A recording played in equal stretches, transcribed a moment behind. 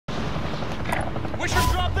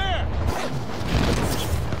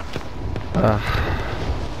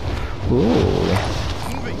Ooh.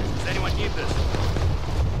 Moving. Does anyone need this?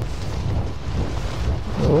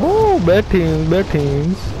 Oh, bad teams, bad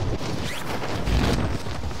teams.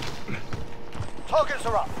 Targets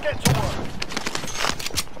are up. Get to work.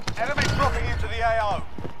 Enemies dropping into the AO.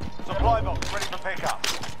 Supply box ready for pickup.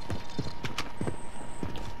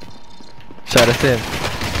 Shot us in.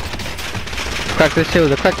 Crack the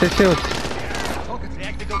shield, crack the shield.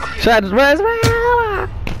 Shot his res.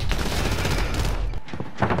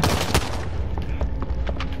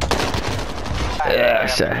 Yeah,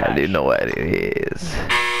 shot. You know what it is.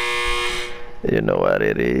 You know what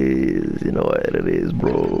it is. You know what it is,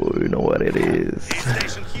 bro. You know what it is.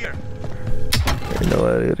 Station here. You know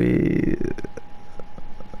what it is.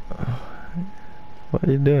 What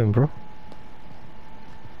are you doing, bro?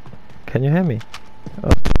 Can you hear me?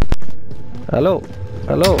 Oh. Hello?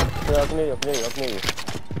 Hello? Yeah, I can hear you, I can hear you.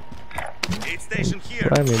 Aid station here.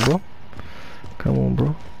 Find me, bro. Come on,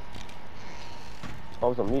 bro. I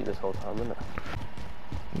was on mute this whole time, innit?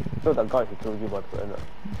 Kill that guy who killed you by the way, innit?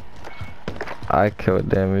 I killed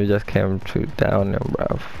them. You just came to down them,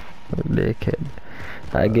 bro. Dickhead.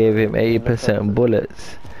 I gave him 80%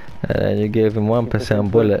 bullets. And then you gave him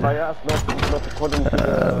 1% bullet.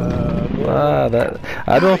 That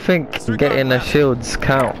I don't think getting the shields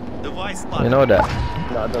count. You know that?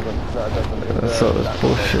 No, it doesn't. No, it doesn't. So it's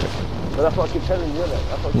bullshit. But that's what I keep telling you,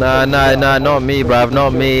 innit? Nah, not me, bruv.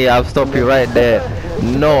 Not me. I'll stop you right there.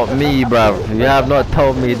 Not me, bruv. You have not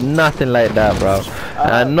told me nothing like that, bruv.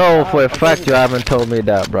 I know for a fact you haven't told me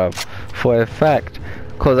that, bruv. For a fact.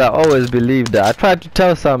 Because I always believed that. I tried to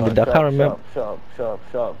tell somebody, I can't remember. Shut up.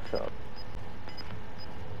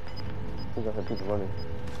 Who's that people running?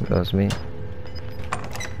 That was me.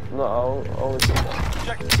 No, I always do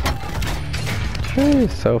that. Hey,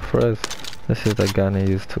 self-res. This is the gun he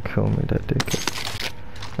used to kill me, that dickhead.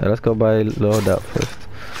 Right, let's go buy loadout first.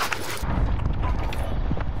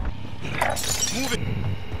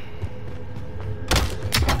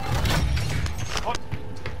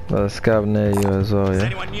 There's a scav near you as well, yeah?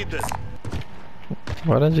 Anyone need this?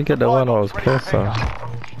 Why didn't you get the one that was closer?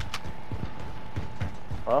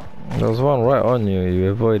 Huh? There was one right on you, you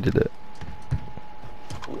avoided it.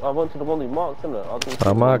 I went to the one you marked, innit?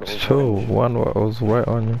 I marked two, one was right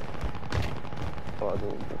on you. Oh, I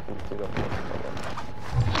didn't see that.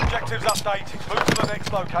 Objectives updated. Move to the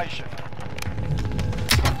next location.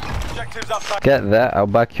 Objectives updated. Get that, I'll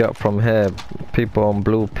back you up from here. People on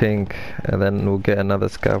blue, pink, and then we'll get another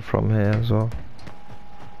scav from here as well.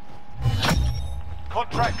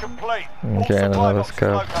 Contract complete. Okay, and another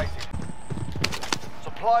scav.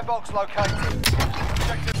 Supply box located.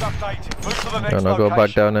 Objectives updated. Move to the next And I'll go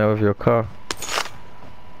back down there with your car.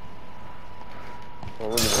 Oh,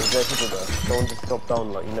 really? Was there people there? Someone just dropped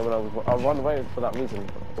down, like, you know, when I run away for that reason.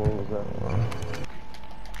 Someone was there.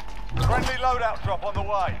 Friendly loadout drop on the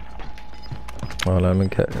way. Well, let me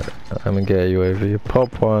get a UAV.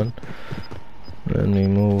 Pop one. Let me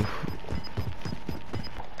move.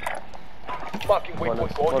 Fucking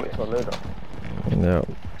waypoint coordinates. Yeah.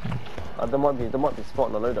 There might be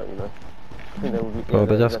spotting a loadout, you know. I think there will be. Oh,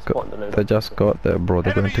 they just got there, bro.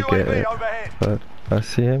 They're going to get it. But I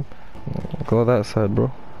see him. Go that side,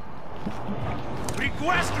 bro.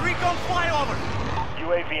 Request recon flyover.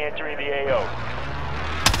 UAV entering the AO.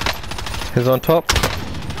 He's on top.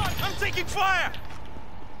 I'm taking fire.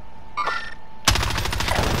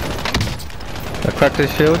 I cracked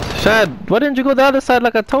his shield. Shad, why didn't you go the other side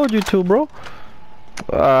like I told you to, bro?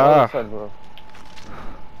 Ah. Side, bro.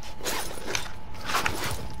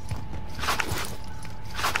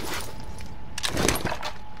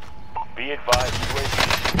 Be advised, UAV.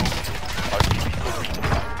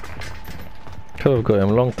 Could have got him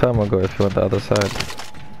a long time ago if you went the other side.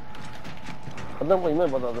 I don't know what you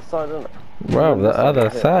meant by the other side, innit? Bro, the other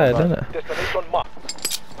side, innit? Destination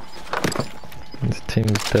marked. This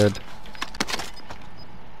team's dead.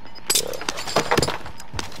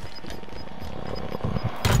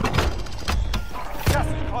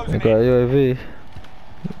 You got a UAV.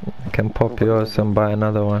 You can pop yours and buy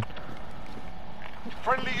another one.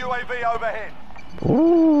 Friendly UAV overhead.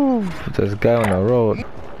 Ooh, there's a guy on the road.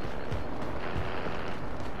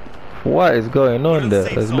 What is going on there?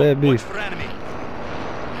 There's baby.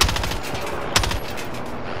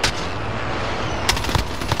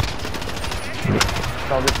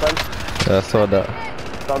 Yeah, I saw that.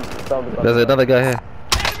 There's another guy here.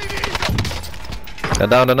 I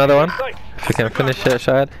downed another one. If you can finish it,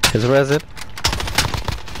 Shad. He's resin.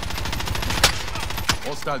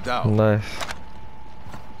 Hostile down. Nice.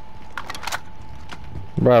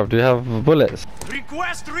 Bruv, do you have bullets?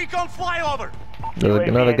 Request recon flyover. There's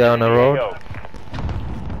another guy on the road.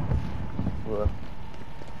 Where?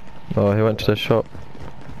 Oh, he went to the shop.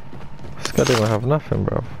 This guy didn't have nothing,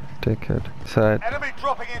 bro. Dickhead. Side. Enemy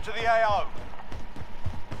dropping into the AO.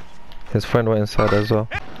 His friend went inside as well.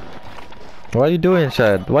 What are you doing,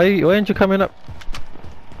 Shad? Why ain't you coming up?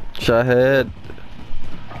 Shahid.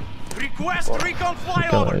 Request recon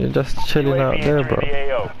flyover. You're just chilling out there,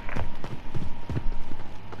 bro.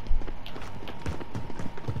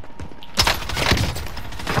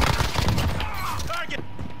 Target.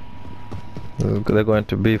 They're going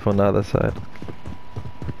to beef on the other side.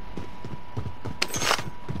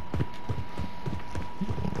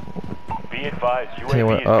 Be advised, He UAV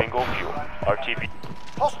went is up. bingo fuel. RTB.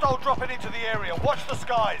 Hostile dropping into the area. Watch the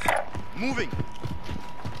skies. Moving.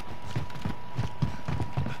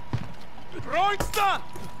 Throwing stun.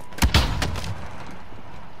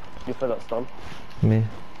 You feel that stun? Me.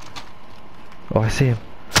 Oh, I see him.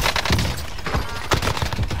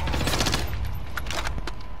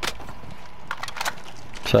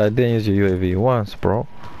 So I didn't use your UAV once, bro.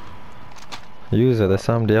 Use it, there's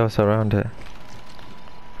somebody else around here.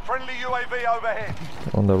 Friendly UAV overhead.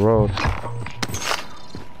 On the road.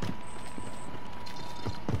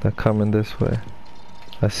 They're coming this way.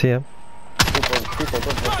 I see him. People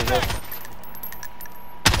don't want to go.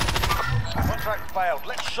 Contract failed.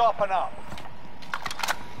 Let's sharpen up.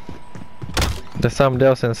 There's somebody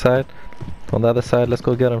else inside. On the other side, let's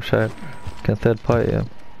go get him, Shad. Can third party him.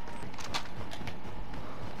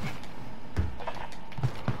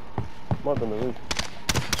 Mud on the roof.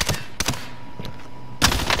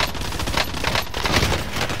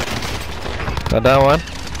 Got that one.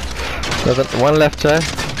 There's one left, Shad.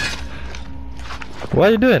 What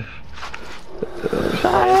are you doing?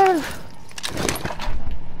 Shad.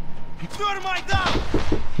 Thermite down.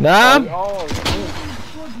 Naam. Oh,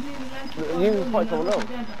 you fight someone else.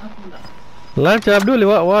 Lunch Abdul,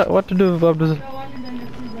 what to do with Abdul?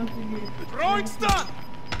 Throwing stun.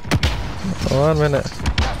 1 minute.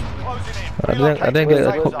 Closing in. I didn't get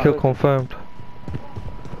a kill confirmed.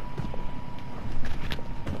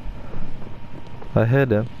 I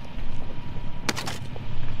heard him.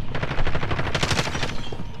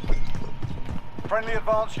 Friendly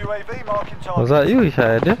advanced UAV marking target. Was that you,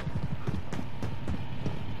 Shad? Yeah?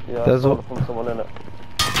 Yeah, There's I saw one- it from someone in it.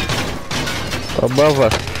 Above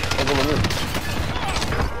us. I was on the roof.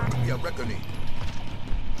 Yeah, reckoning.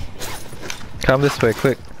 Come this way,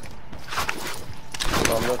 quick.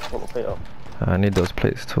 So I'm not put my feet up. I need those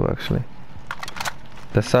plates too, actually.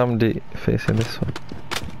 There's somebody facing this one.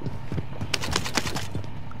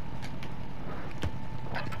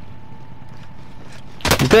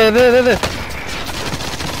 There.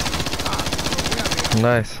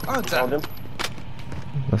 Nice. Found him.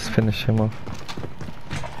 Let's finish him off.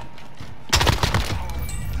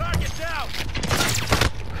 Target down.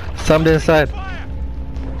 Somebody inside. Fire.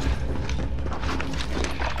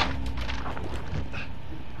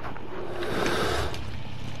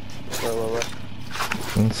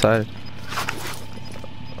 Where? Inside.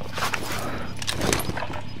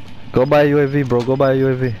 Go buy UAV, bro. Go buy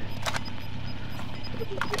UAV.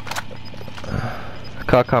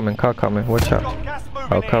 Car coming. Watch out. Got gas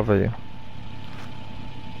moving I'll in. cover you.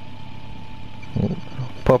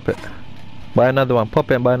 Pop it. Buy another one.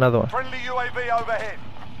 Pop it and buy another one. Friendly UAV overhead.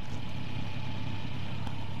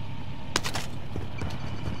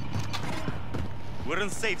 We're in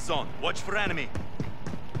safe zone. Watch for enemy.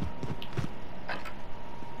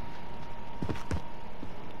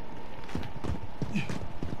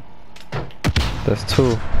 There's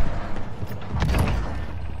two.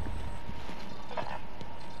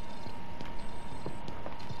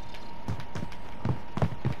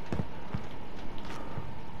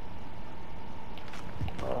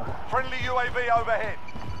 Friendly UAV overhead.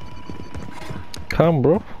 Come,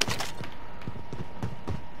 bro.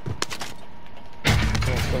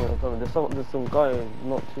 Coming. There's some guy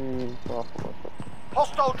not too far from us.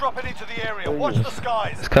 Hostile dropping into the area. Where Watch is the he?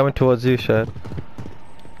 skies. It's coming towards you, Shad.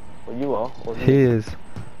 Well, you are. Or He is.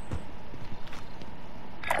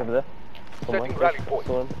 over there. Setting rally point.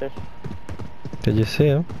 Saw him, fish. Did you see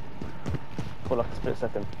him? For like a split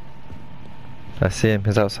second. I see him.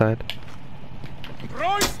 He's outside.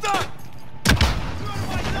 Throwing stun.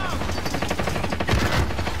 Thermite down.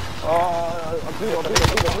 Oh, I'm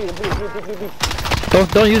bleeding.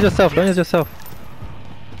 Don't use yourself. Don't use yourself.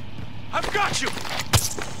 I've got you.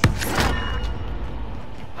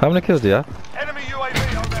 How many kills do you have? Enemy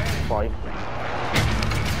UAV overhead. 5.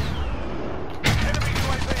 Enemy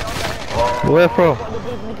UAV overhead. Where from?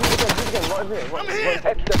 I'm here.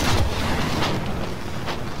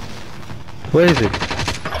 Where is he?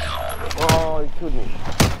 Oh, he killed me.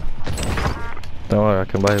 Don't worry, I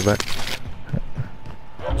can buy you back.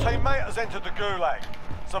 Your team teammate has entered the gulag.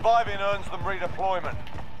 Surviving earns them redeployment.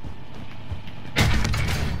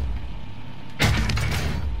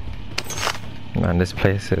 Man, this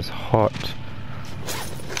place is hot.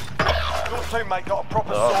 Your teammate got a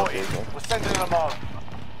proper sorting. We're sending them home.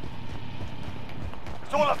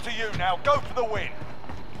 It's all up to you now. Go for the win.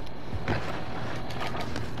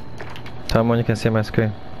 Tell me when you can see my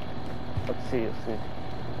screen. Let's see.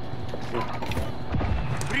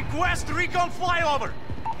 Request recon flyover.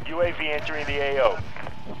 UAV entering the AO.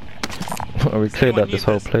 We cleared out this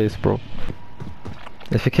whole place, bro.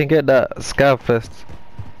 If you can get that scav first.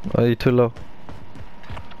 Are you too low?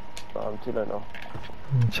 I'm too low now.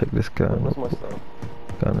 Check this guy. What's my stuff?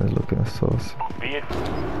 Gun is looking saucy. Be it.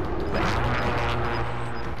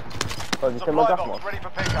 Oh, you take my Supply gas box mask? ready for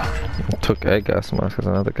pickup. Took a gas mask. There's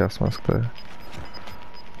another gas mask there.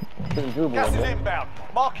 Gas is inbound.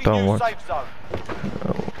 Marking Don't new worry. safe zone.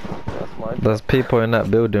 That's mine. There's people in that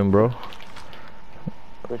building, bro.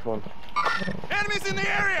 Which one? Enemies in the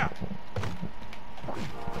area.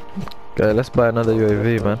 Okay, let's buy another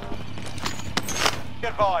UAV, man. Be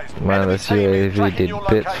advised. Man, Enemy this team is UAV tracking did your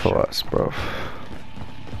bits location. for us, bro.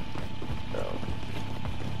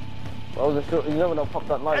 I was sure, you know when I popped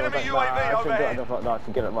that light, I was Enemy like, UAV nah, I should do it. overhead. I thought, nah,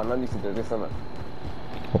 forget it, man. I need to do this, innit?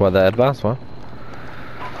 What, the advanced one?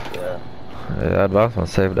 Yeah. Yeah, advanced one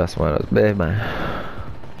saved us, man. It was bad, man.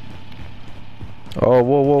 Oh,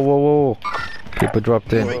 whoa. People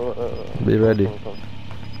dropped in. Be ready.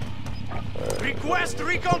 Request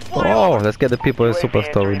recon Oh, flyover. let's get the people in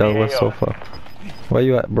Superstore. We done well so far. Where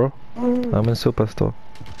you at, bro? I'm in Superstore.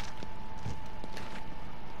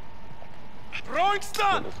 Throwing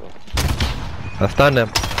stun. I stunned him.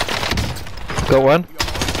 Got one.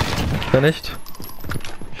 Finished.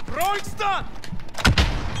 Throwing stun.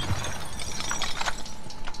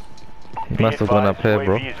 He must have gone up here,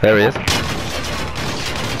 bro. There he is.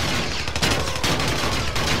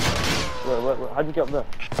 Wait, how'd you get up there?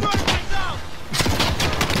 Throwing down.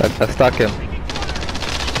 I stuck him.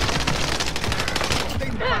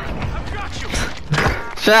 I've got you.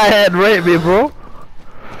 Shithead raped me, bro.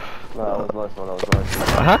 Nah, that was nice, man. That was nice.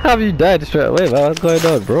 How have you died straight away, man? What's going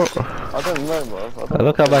on, bro? I don't know, bro. I don't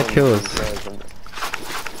Look know at my what's kills. going on with these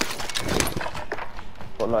guys.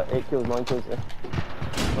 What, like 8 kills, 9 kills, yeah?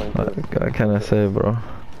 9 kills. What can I say, bro?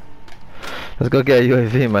 Let's go get a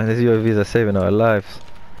UAV, man. These UAVs are saving our lives.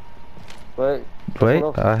 Wait, Wait, someone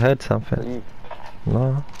else? I heard Is that something. you?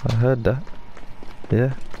 No, I heard that.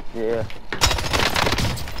 Yeah. Yeah.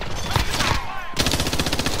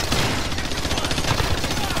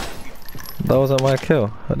 That wasn't my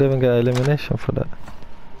kill. I didn't even get elimination for that.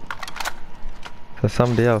 For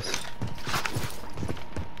somebody else.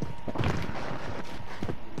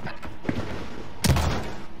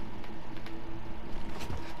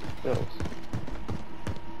 Yes.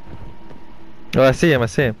 Oh, I see him.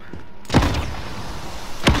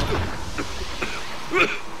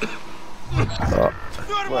 Oh,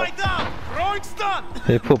 Thermite down. Throwing stun.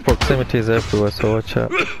 he put proximities everywhere, so watch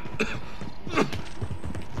out.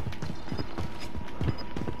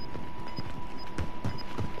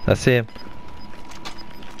 I see him.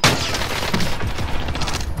 So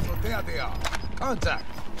there they are. Contact.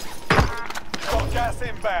 Got gas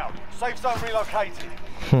inbound. Safe zone relocated.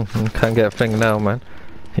 Can't get a thing now, man.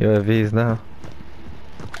 UAVs now.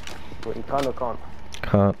 Wait, you can or can't?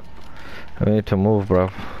 Can't. We need to move, bro.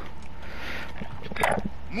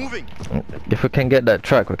 Moving. If we can get that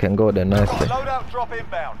track, we can go there nicely. Loadout drop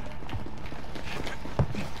inbound.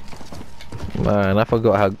 Man, I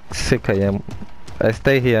forgot how sick I am. I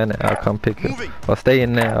stay here and I'll come pick you. Moving. Or stay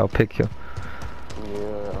in there, I'll pick you.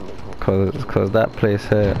 Yeah, I'm cool. Cause that place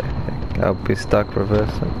here, I'll be stuck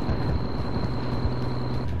reversing.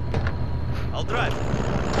 I'll drive.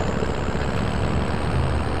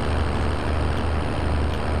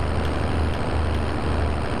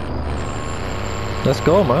 Let's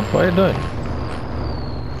go, man. What are you doing?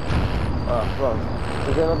 Bro.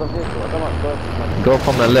 Is there another vehicle? I don't like bursts, man. Go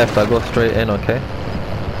from the left, I'll go straight in, okay?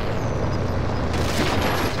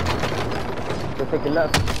 So take a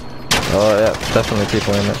left. Oh yeah, definitely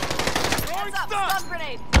people in there. Throwing stun. Stun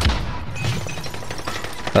grenade.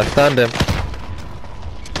 I stunned him.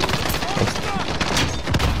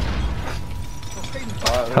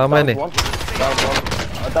 How many? Down one.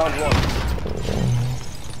 I downed one.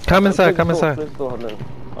 Come inside, come inside. Please go ahead,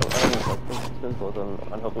 please go ahead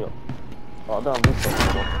and help me out. Oh, I don't have this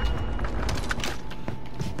one.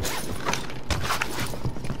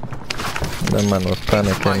 That man was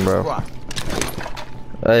panicking, bro.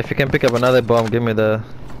 If you can pick up another bomb, give me the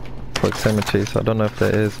proximity. So I don't know if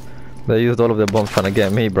there is. They used all of their bombs trying to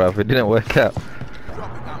get me, bro. It didn't work out.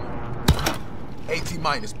 18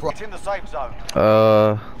 minus pro. It's in the safe zone.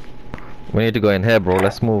 We need to go in here, bro.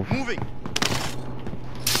 Let's move. Moving.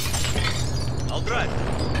 I'll drive.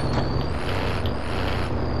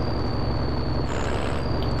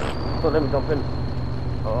 So let me jump in.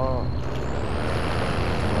 Oh.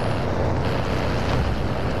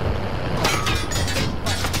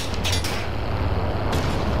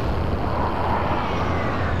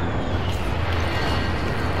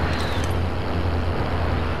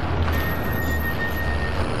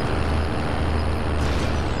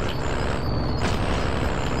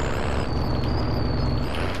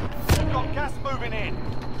 Gas moving in.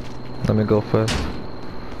 Let me go first.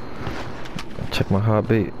 Check my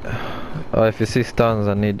heartbeat. Oh, if you see stuns,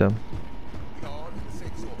 I need them.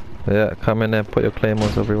 Yeah, come in there, put your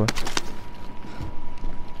claymores everywhere.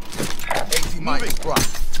 80 minus pro.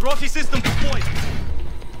 Rocky system deployed.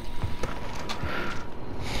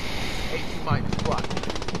 80 minus pro.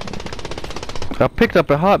 I picked up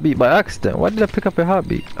a heartbeat by accident. Why did I pick up a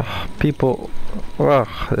heartbeat? People. Ugh,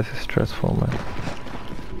 this is stressful, man.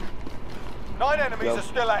 9 enemies are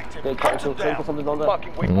still active. They Hunt can't them put down. something on there.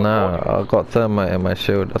 Fucking weak. Nah, I got thermite in my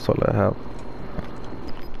shield. That's all I have.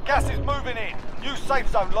 Gas is moving in. New safe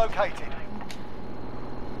zone located.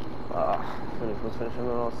 Ah, let's finish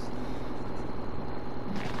on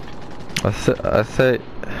us. I say,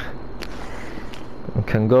 we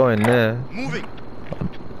can go in there. Moving.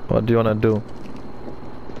 What do you wanna do?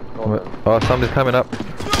 Oh, somebody's coming up.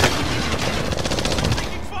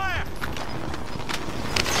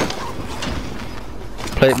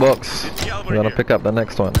 Plate box. We're gonna pick up the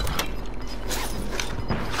next one.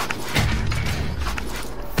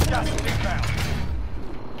 Gas is inbound.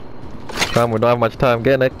 Come, we don't have much time.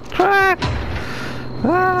 Get in it. Track.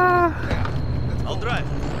 Ah. I'll drive.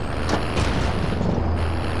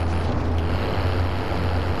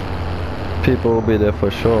 People will be there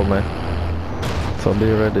for sure, man. So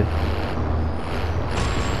be ready.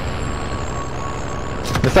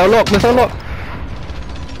 Missile lock, missile lock.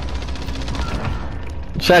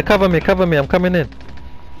 Shai, cover me, I'm coming in.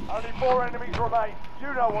 Only 4 enemies remain.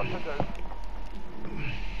 You know what to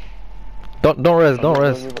do. Don't res, don't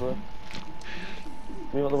res.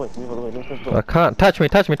 Move out the way, move out the way. Don't push the I can't. Touch me.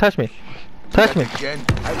 Touch me. Again.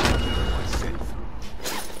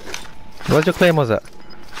 Where's your claymores at?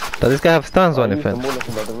 Does this guy have stuns or anything? I use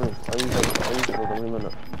the room.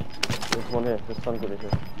 There's one here, there's stuns in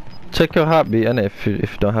here. Check your heartbeat, innit, if you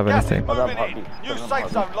don't have Gas is anything. moving in. New safe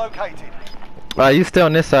zone located. Alright, you stay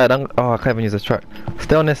on this side. Oh, I can't even use this truck.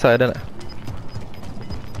 Stay on this side, innit?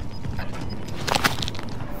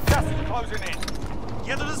 Gas is closing in.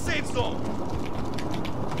 Get to the safe zone.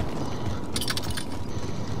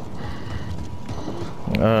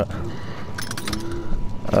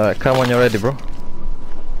 Alright, come when you're ready, bro.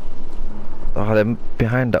 Oh, they're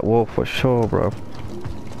behind that wall for sure, bro.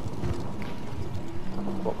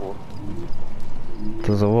 What wall?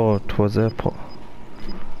 There's a wall towards the airport.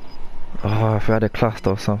 Oh, if we had a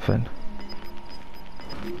cluster or something.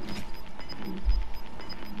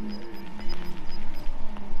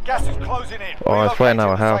 Gas is closing in. Oh, it's right in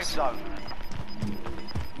our house.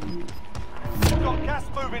 We've got gas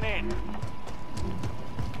moving in.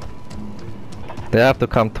 They have to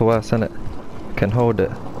come to us, innit? Can hold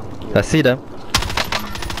it. I see them.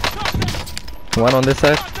 One on this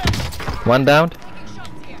side. One down.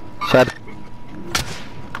 Shot.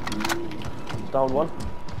 Down one.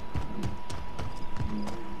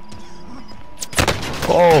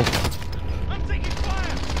 Oh! I'm taking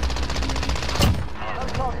fire.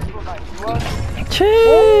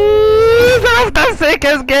 Jeez! That's the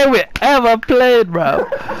sickest game we ever played, bro.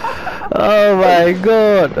 Oh my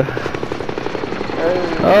god.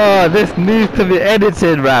 Oh, this needs to be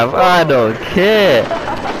edited, bruv. I don't care.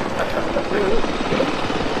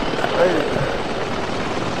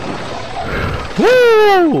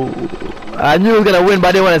 Woo! I knew he was gonna win, but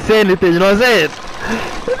I didn't want to say anything. You know what I'm saying?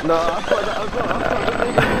 No, I thought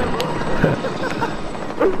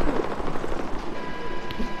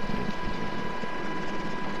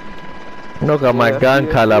Look at my gun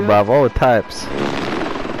color, bruv. All types.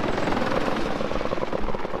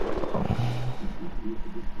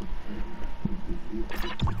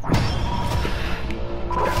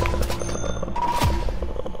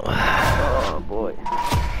 Oh boy.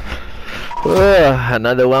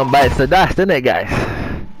 Another one bites the dust, isn't it, guys?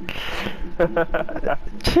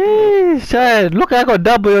 Jeez, child. Look, I got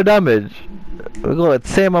double your damage. We got the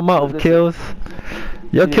same amount of kills.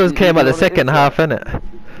 Your kills came at the second half, innit?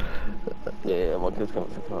 Yeah, my kills came at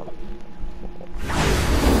the second half.